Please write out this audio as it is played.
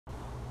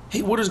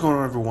Hey, what is going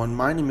on, everyone?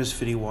 My name is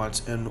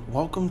FiTTiWaTTz, and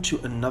welcome to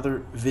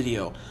another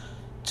video.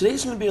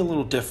 Today's going to be a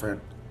little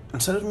different.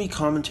 Instead of me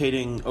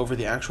commentating over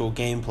the actual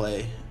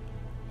gameplay,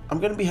 I'm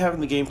going to be having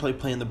the gameplay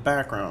play in the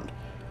background.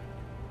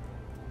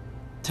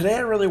 Today I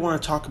really want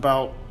to talk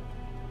about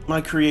my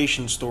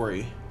creation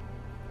story.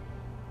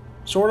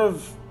 Sort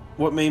of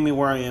what made me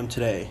where I am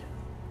today.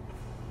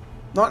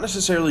 Not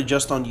necessarily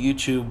just on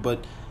YouTube,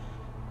 but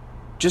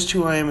just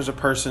who I am as a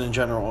person in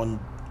general and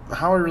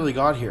how I really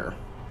got here.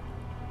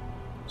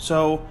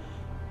 So,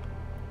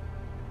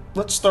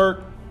 let's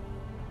start,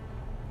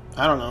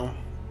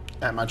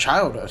 at my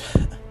childhood.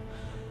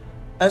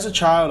 As a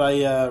child,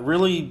 I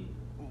really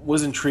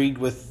was intrigued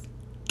with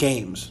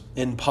games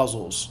and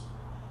puzzles.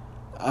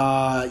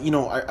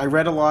 I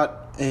read a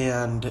lot,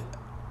 and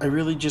I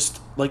really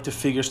just like to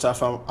figure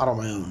stuff out on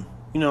my own.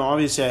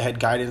 Obviously I had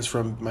guidance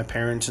from my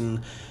parents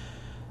and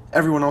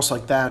everyone else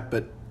like that,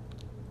 but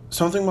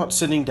something about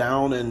sitting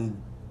down and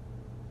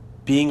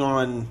being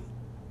on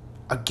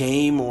a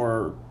game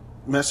or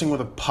messing with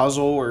a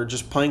puzzle or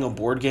just playing a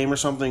board game or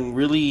something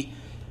really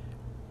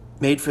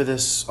made for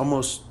this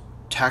almost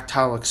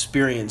tactile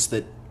experience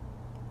that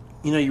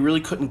you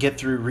really couldn't get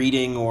through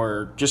reading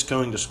or just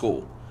going to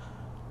school.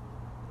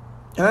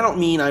 And I don't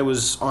mean I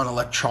was on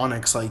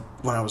electronics like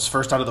when I was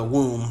first out of the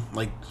womb,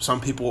 like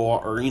some people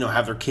are,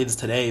 have their kids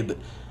today, but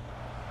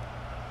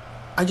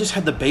I just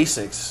had the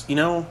basics,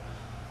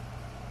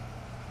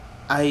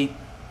 I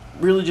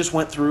really just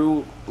went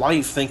through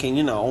life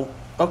thinking,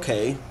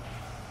 okay,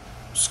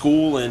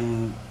 school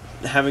and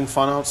having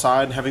fun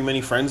outside and having many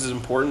friends is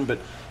important, but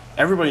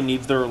everybody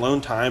needs their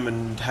alone time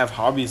and have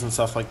hobbies and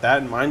stuff like that,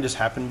 and mine just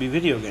happened to be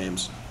video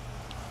games.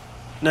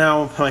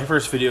 Now, my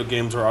first video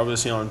games were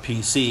obviously on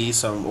PC,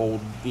 some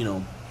old,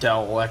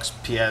 Dell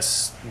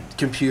XPS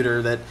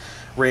computer that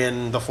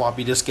ran the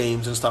floppy disk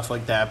games and stuff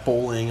like that,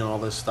 bowling and all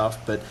this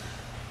stuff, but,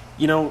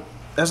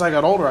 as I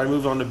got older, I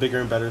moved on to bigger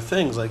and better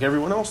things like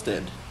everyone else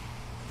did.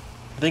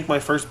 I think my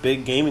first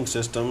big gaming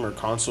system or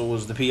console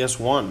was the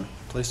PS1,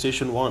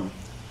 PlayStation 1.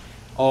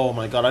 Oh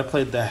my god, I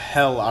played the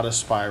hell out of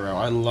Spyro.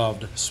 I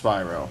loved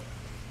Spyro.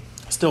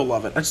 Still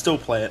love it. I'd still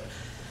play it.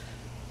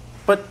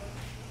 But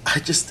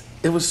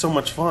it was so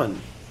much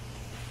fun.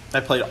 I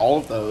played all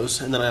of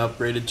those, and then I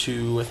upgraded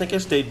to, I think I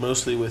stayed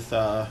mostly with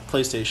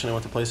PlayStation. I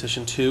went to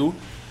PlayStation 2,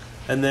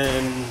 and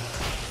then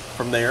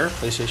from there,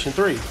 PlayStation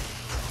 3.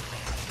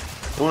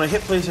 And when I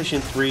hit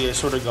PlayStation 3, I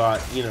sort of got,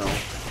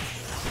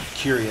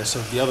 curious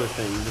of the other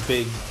thing, the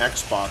big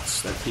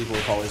Xbox that people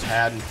have always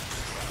had.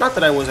 Not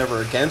that I was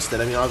ever against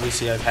it. I mean,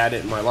 obviously I've had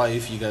it in my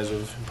life. You guys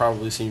have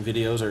probably seen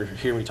videos or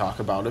hear me talk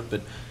about it,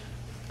 but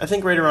I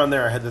think right around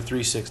there I had the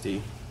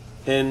 360.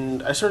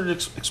 And I started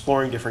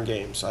exploring different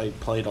games. I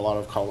played a lot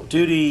of Call of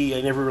Duty.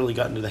 I never really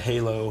got into the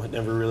Halo. It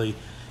never really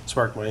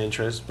sparked my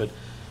interest, but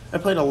I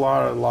played a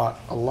lot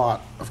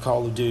of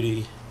Call of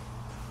Duty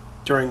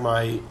during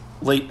my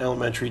late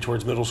elementary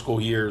towards middle school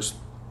years.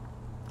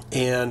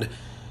 And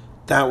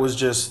that was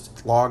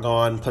just log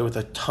on, play with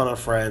a ton of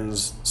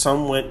friends.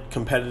 Some went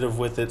competitive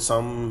with it,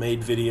 some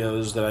made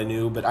videos that I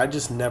knew, but I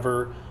just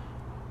never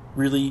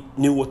really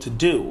knew what to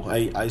do.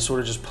 I sort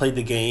of just played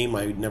the game.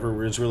 I never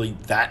was really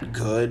that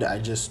good. I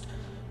just,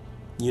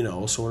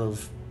 sort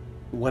of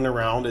went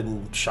around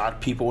and shot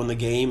people in the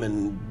game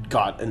and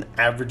got an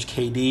average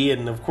KD.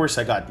 And of course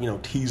I got,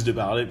 teased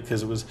about it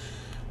because it was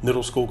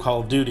middle school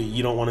Call of Duty.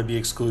 You don't want to be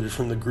excluded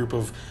from the group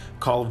of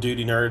Call of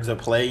Duty nerds that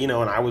play, and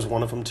I was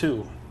one of them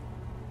too.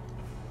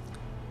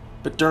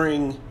 But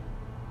during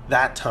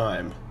that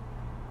time,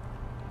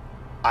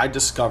 I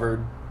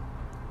discovered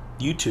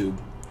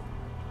YouTube.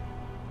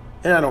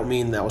 And I don't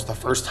mean that was the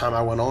first time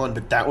I went on,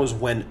 but that was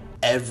when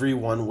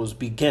everyone was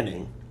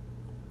beginning.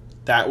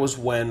 That was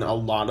when a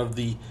lot of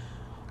the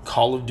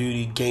Call of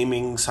Duty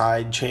gaming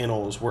side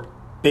channels were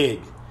big.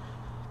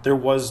 There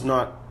was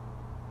not,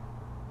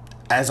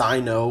 as I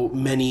know,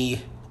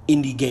 many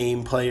indie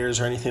game players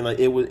or anything like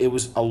it. It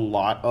was a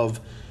lot of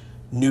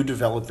new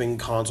developing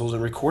consoles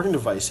and recording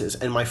devices,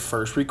 and my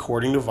first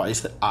recording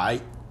device that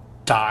I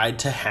died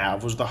to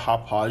have was the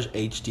Hauppauge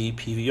HD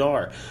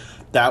PVR.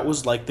 That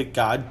was like the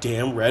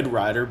goddamn Red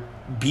Ryder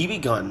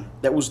BB gun.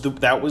 That was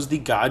the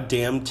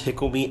goddamn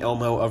Tickle Me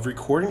Elmo of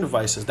recording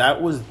devices.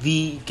 That was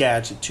the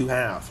gadget to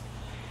have.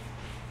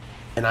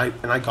 And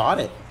I got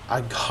it.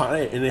 I got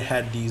it, and it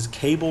had these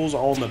cables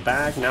all in the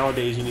back.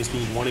 Nowadays you just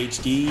need one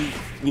HD,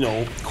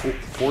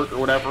 port or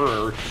whatever,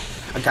 or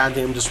a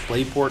goddamn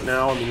display port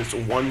now. I mean, it's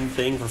one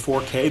thing for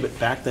 4K, but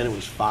back then it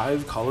was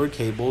 5 colored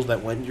cables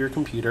that went into your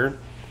computer,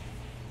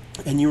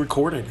 and you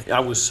recorded. I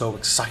was so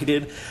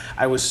excited.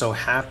 I was so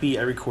happy.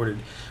 I recorded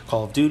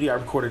Call of Duty. I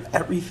recorded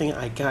everything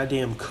I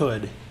goddamn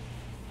could.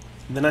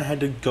 And then I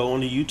had to go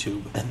onto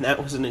YouTube, and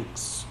that was an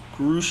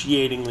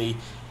excruciatingly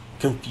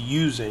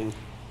confusing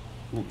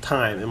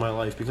time in my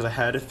life because I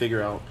had to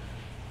figure out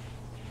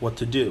what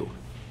to do.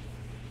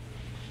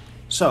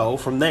 So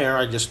from there,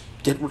 I just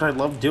did what I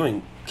loved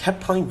doing.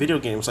 Kept playing video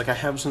games like I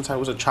have since I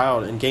was a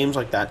child, and games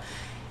like that.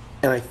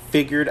 And I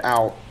figured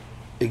out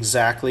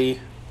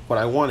exactly what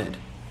I wanted.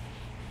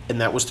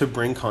 And that was to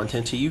bring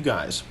content to you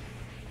guys.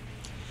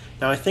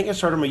 Now, I think I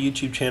started my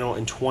YouTube channel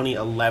in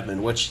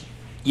 2011, which,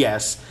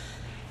 yes,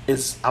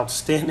 is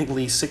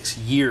outstandingly 6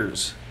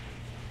 years.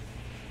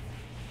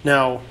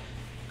 Now,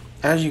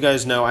 as you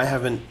guys know, I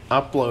haven't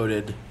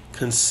uploaded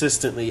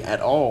consistently at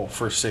all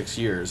for 6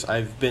 years.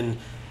 I've been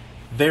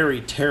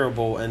very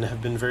terrible and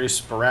have been very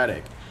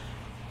sporadic.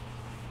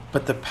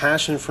 But the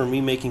passion for me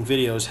making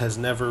videos has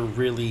never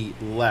really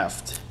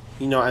left.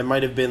 You know, I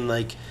might have been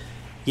like,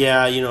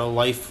 yeah, you know,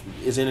 life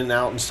is in and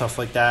out and stuff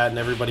like that, and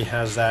everybody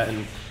has that.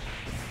 And,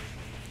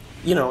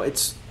 you know,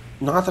 it's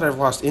not that I've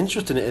lost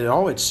interest in it at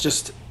all. It's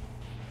just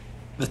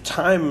the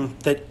time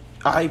that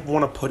I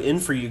want to put in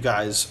for you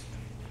guys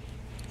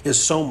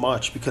is so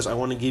much, because I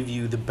want to give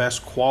you the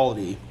best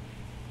quality,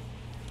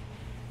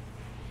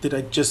 that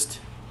I just,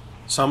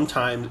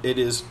 sometimes it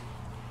is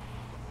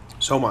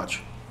so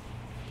much.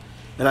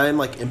 And I am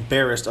like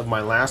embarrassed of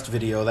my last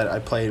video that I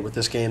played with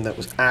this game that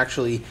was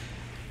actually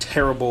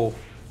terrible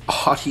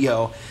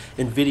audio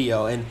and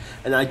video. And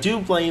I do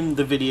blame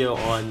the video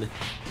on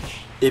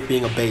it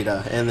being a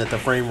beta and that the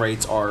frame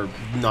rates are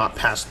not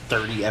past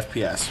 30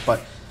 FPS.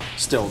 But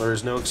still, there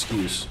is no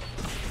excuse.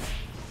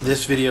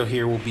 This video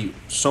here will be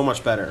so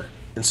much better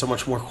and so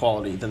much more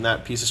quality than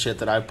that piece of shit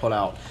that I put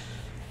out.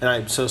 And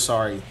I'm so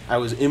sorry. I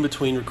was in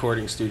between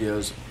recording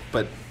studios,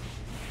 but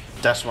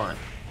that's fine.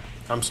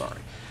 I'm sorry.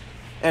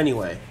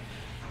 Anyway,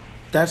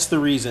 that's the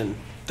reason,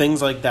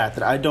 things like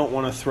that I don't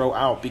want to throw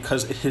out,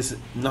 because it is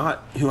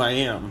not who I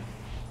am.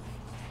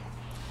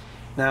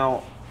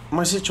 Now,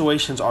 my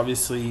situation's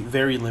obviously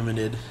very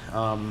limited.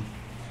 I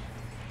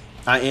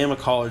am a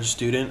college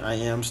student. I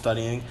am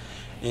studying,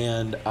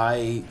 and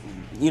I,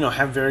 you know,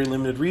 have very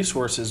limited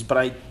resources, but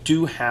I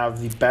do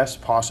have the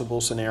best possible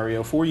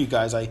scenario for you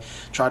guys. I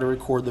try to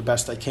record the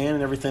best I can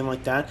and everything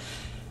like that.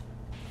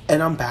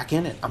 And I'm back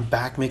in it. I'm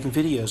back making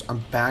videos. I'm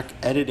back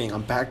editing.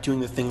 I'm back doing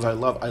the things I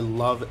love. I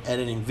love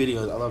editing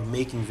videos. I love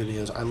making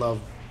videos. I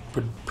love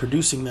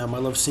producing them. I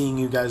love seeing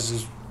you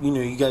guys'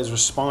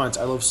 response.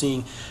 I love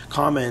seeing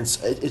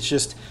comments. It's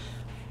just,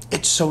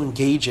 it's so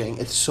engaging.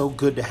 It's so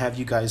good to have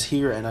you guys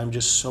here, and I'm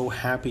just so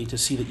happy to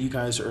see that you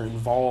guys are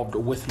involved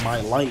with my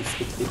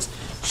life. It's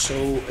so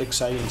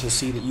exciting to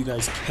see that you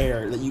guys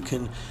care, that you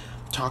can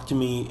talk to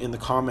me in the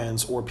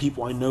comments, or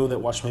people I know that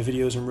watch my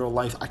videos in real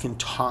life. I can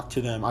talk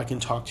to them. I can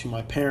talk to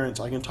my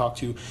parents. I can talk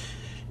to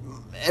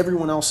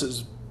everyone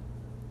else's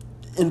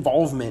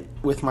involvement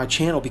with my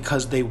channel,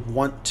 because they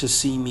want to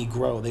see me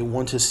grow. They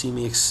want to see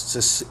me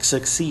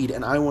succeed,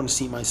 and I want to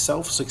see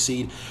myself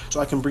succeed so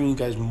I can bring you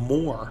guys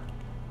more.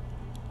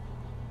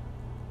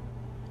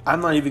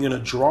 I'm not even going to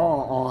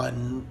draw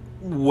on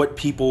what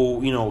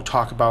people, you know,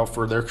 talk about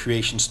for their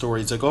creation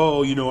stories. Like,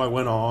 oh, you know, I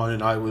went on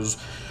and I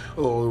was,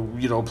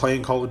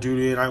 playing Call of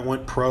Duty, and I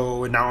went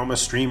pro, and now I'm a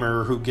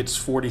streamer who gets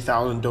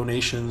 40,000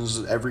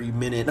 donations every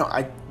minute. No,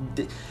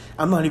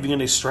 I'm not even going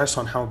to stress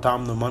on how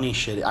dumb the money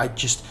shit.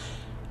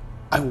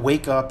 I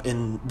wake up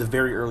in the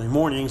very early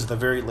mornings, the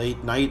very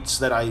late nights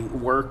that I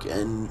work,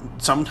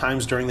 and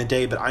sometimes during the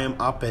day, but I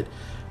am up at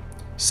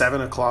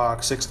 7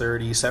 o'clock,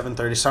 6:30,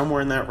 7:30,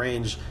 somewhere in that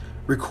range,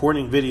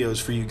 recording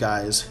videos for you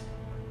guys.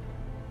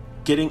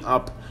 Getting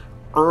up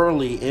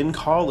early in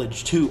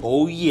college too.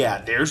 Oh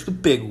yeah, there's the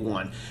big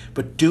one.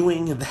 But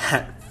doing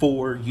that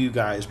for you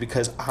guys,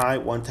 because I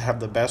want to have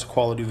the best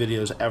quality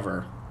videos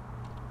ever.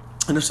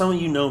 And if some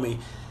of you know me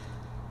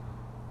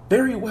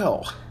very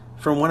well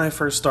from when I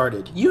first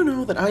started, you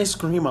know that I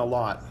scream a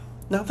lot.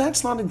 Now,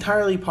 that's not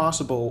entirely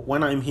possible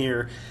when I'm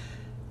here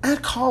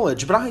at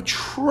college, but I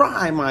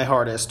try my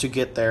hardest to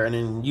get there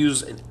and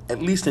use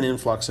at least an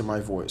influx in my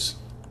voice.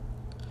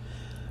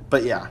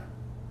 But yeah,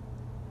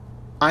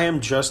 I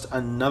am just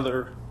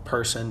another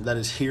person that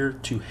is here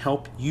to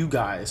help you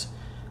guys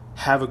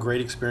have a great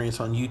experience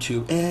on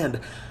YouTube, and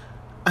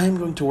I am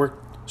going to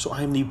work so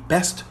I am the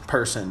best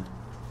person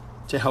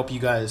to help you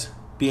guys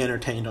be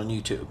entertained on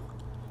YouTube.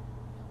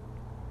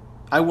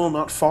 I will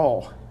not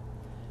fall,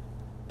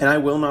 and I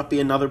will not be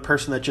another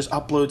person that just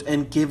uploads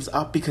and gives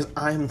up, because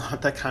I'm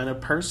not that kind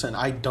of person.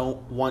 I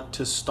don't want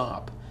to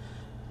stop.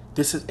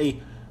 This is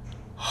a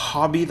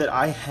hobby that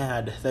I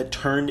had that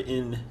turned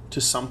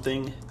into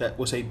something that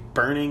was a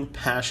burning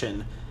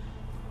passion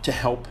to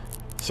help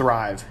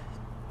thrive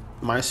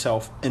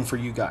myself and for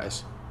you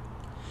guys.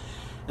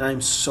 And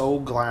I'm so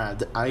glad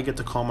that I get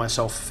to call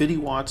myself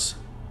FiTTiWaTTz,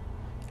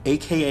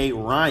 aka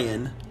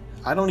Ryan.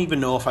 I don't even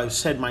know if I've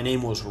said my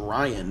name was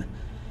Ryan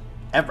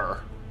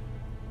ever.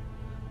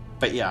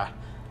 But yeah,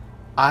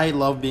 I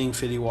love being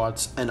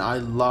FiTTiWaTTz, and I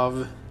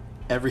love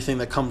everything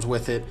that comes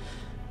with it.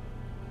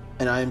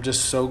 And I am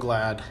just so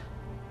glad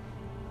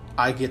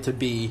I get to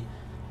be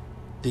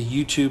the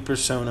YouTube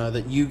persona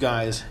that you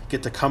guys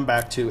get to come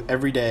back to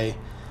every day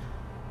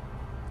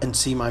and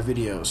see my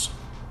videos.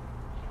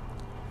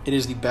 It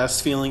is the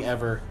best feeling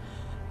ever,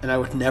 and I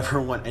would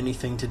never want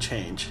anything to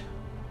change.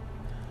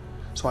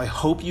 So I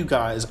hope you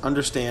guys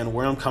understand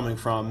where I'm coming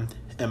from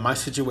and my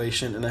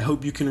situation, and I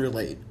hope you can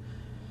relate.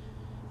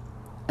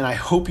 And I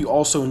hope you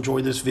also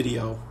enjoy this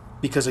video,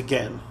 because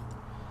again,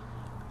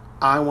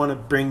 I want to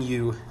bring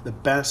you the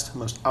best,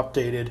 most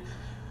updated,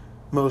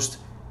 most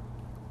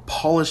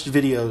polished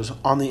videos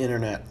on the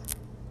internet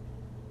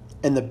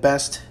and the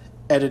best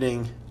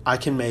editing I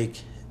can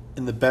make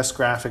and the best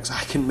graphics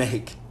I can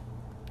make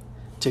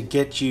to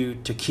get you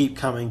to keep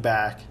coming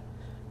back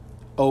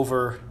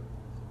over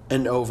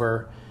and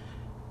over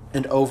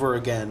and over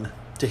again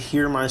to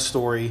hear my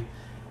story,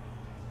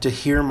 to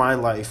hear my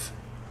life,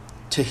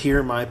 to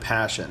hear my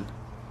passion.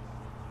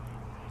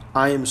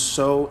 I am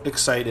so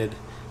excited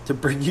to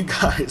bring you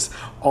guys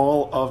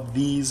all of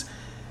these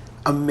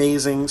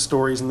amazing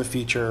stories in the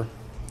future,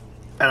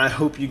 and I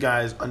hope you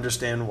guys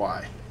understand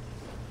why.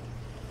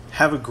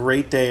 Have a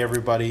great day,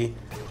 everybody,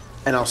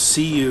 and I'll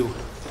see you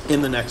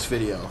in the next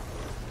video.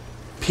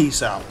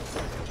 Peace out.